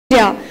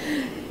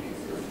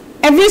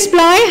Everest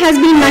ply has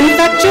been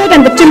manufactured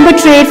in the timber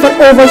trade for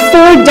over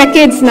 4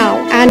 decades now,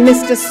 and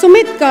Mr.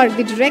 Sumit Garg,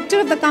 the director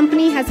of the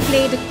company, has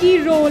played a key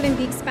role in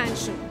the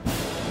expansion.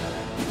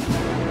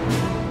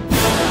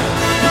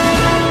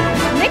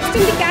 Next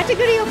in the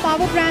category of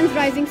POWERBRAND's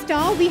Rising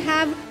Star, we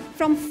have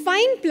from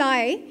Fine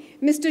Ply,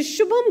 Mr.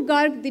 Shubham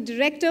Garg, the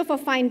director for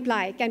Fine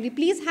Ply. Can we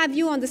please have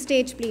you on the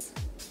stage, please?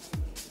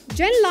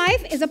 Gen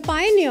Life is a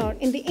pioneer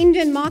in the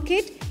Indian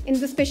market in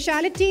the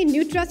specialty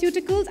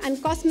nutraceuticals and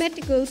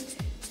cosmeticals.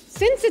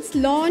 Since its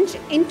launch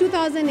in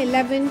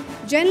 2011,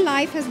 Gen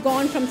Life has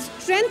gone from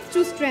strength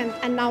to strength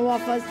and now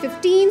offers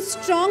 15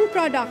 strong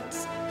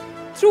products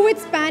through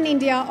its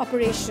pan-India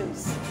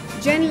operations.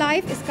 Gen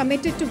Life is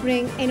committed to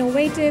bring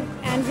innovative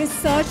and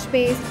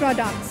research-based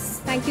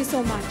products. Thank you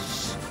so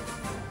much.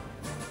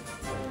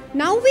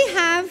 Now we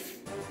have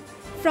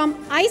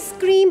from Ice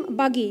Cream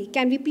Buggy.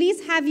 Can we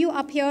please have you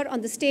up here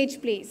on the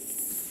stage, please?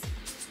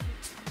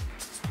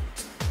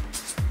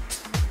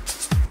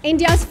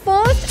 India's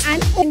first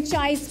and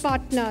franchise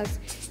partners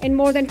in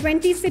more than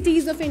 20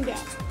 cities of India.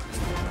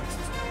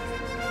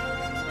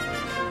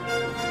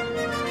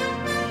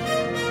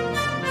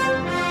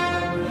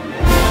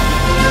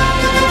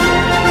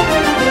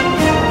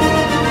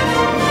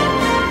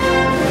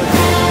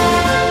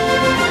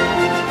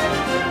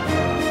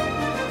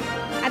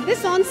 At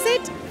this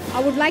onset,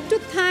 I would like to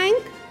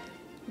thank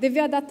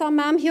Divya Datta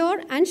ma'am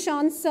here and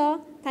Shan sir.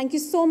 Thank you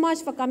so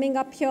much for coming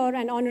up here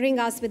and honoring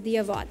us with the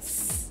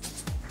awards.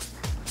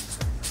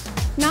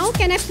 Now,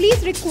 can I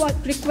please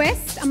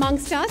request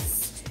amongst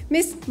us,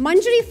 Miss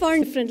Manjari for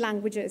different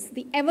languages.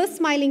 The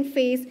ever-smiling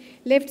face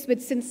lifts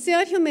with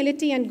sincere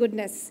humility and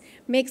goodness,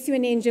 makes you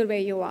an angel where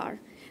you are.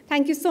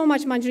 Thank you so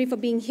much, Manjari, for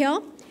being here.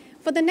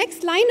 For the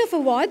next line of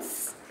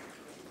awards,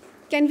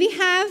 can we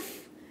have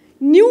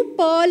New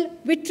Pearl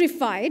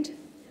Vitrified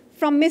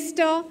from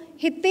Mr.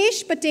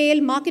 Hitesh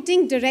Patel,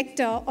 Marketing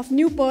Director of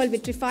New Pearl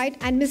Vitrified,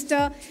 and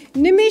Mr.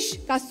 Nimish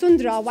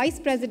Kasundra, Vice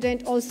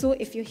President, also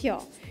if you're here.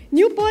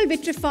 New Pearl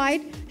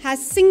Vitrified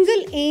has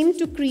single aim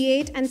to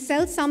create and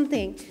sell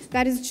something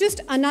that is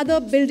just another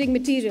building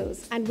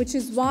materials, and which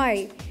is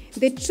why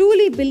they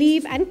truly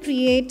believe and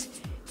create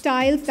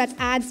tiles that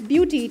adds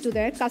beauty to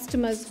their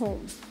customers'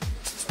 home.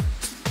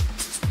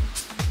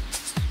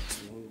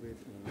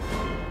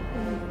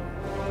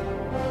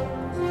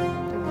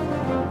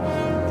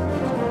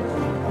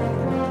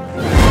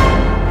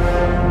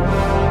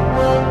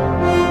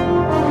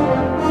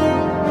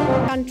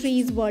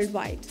 Countries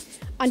worldwide.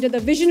 Under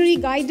the visionary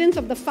guidance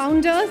of the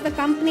founders, the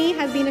company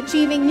has been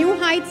achieving new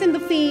heights in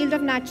the field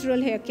of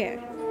natural hair care.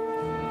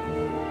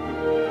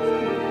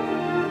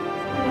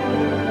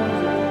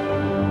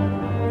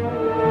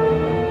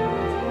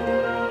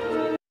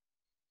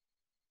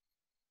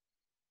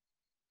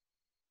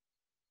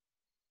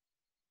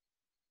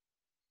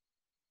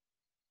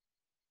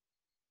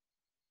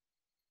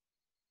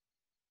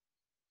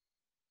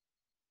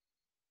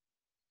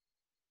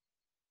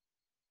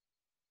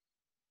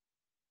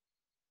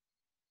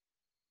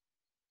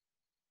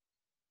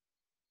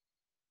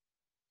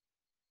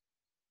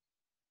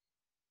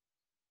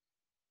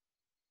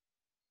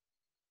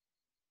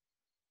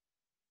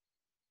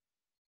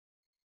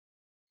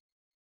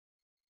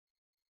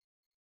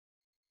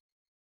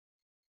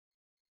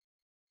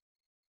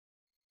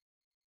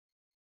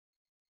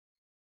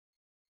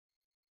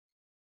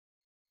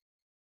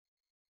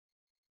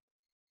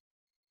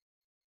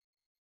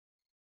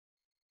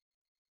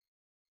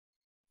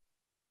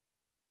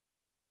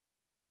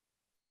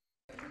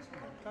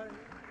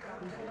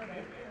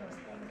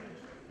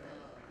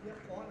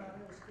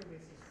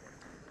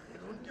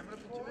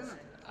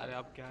 अरे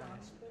आप क्या है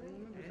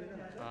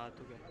हाँ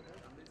तो क्या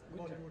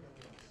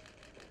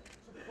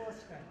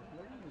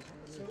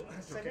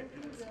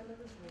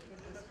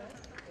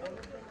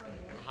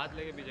हाथ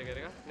लेके पीछे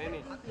करेगा नहीं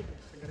नहीं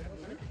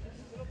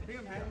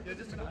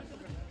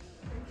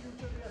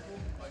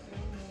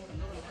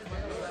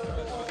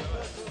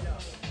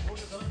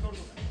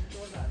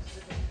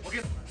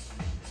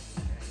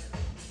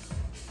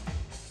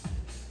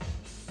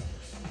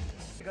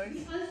The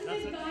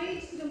ultimate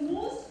guide to the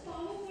most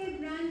powerful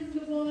brands in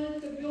the world,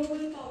 the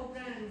global power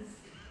brands.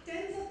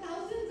 Tens of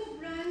thousands of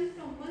brands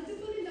from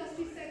multiple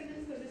industry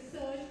segments were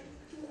researched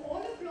to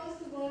all across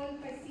the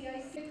world by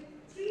CIC.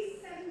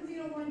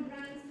 3701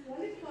 brands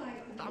qualified.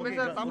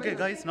 Okay,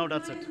 guys, now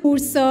that's it. Kapoor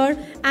sir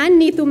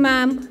and Nitu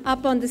ma'am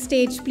up on the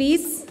stage,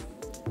 please.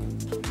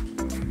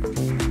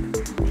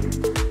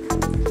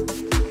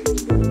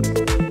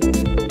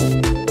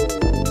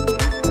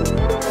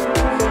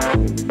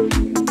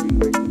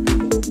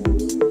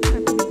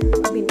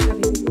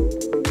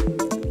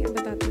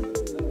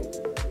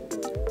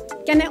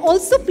 Can I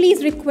also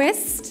please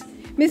request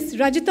Ms.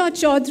 Rajita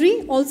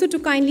Chaudhary also to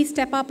kindly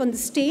step up on the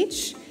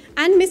stage,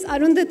 and Ms.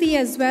 Arundhati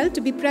as well to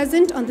be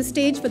present on the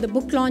stage for the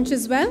book launch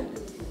as well.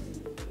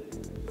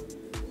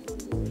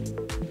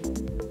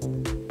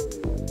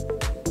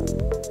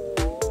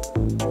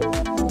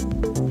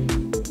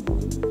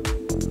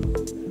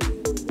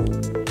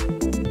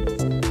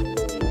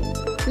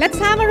 Let's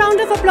have a round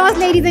of applause,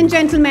 ladies and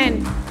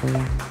gentlemen.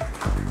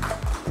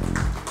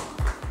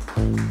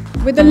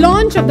 with the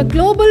launch of the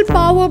Global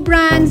Power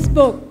Brands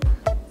book.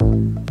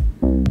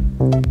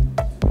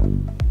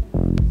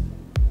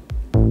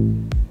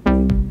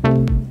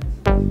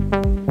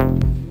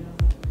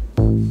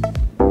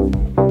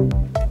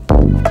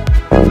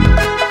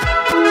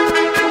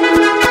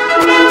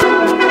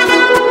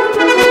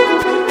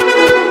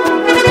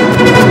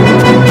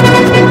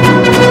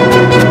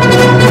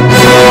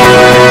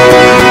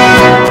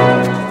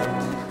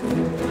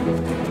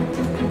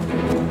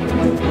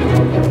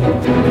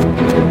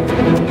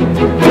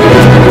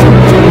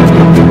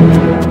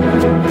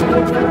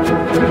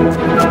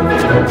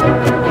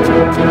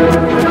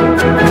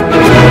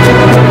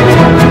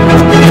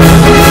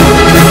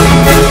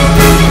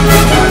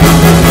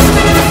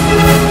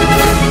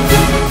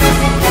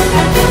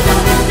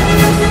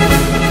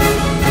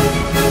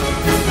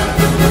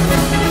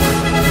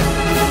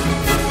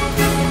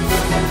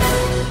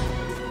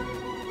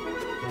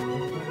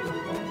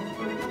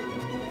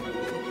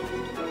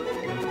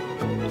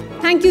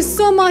 Thank you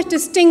so much,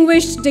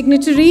 distinguished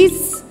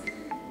dignitaries.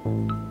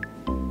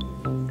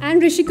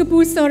 And Rishi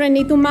Kapoor sir and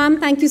Nitu ma'am,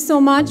 thank you so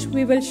much.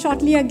 We will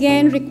shortly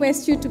again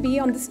request you to be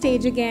on the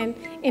stage again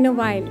in a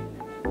while.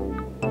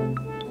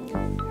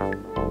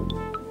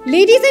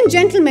 Ladies and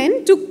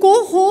gentlemen, to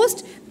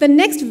co-host the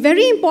next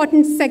very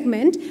important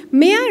segment,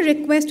 may I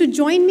request to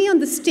join me on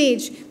the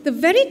stage the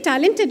very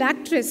talented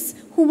actress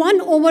who won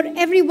over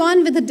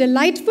everyone with a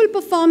delightful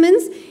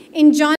performance in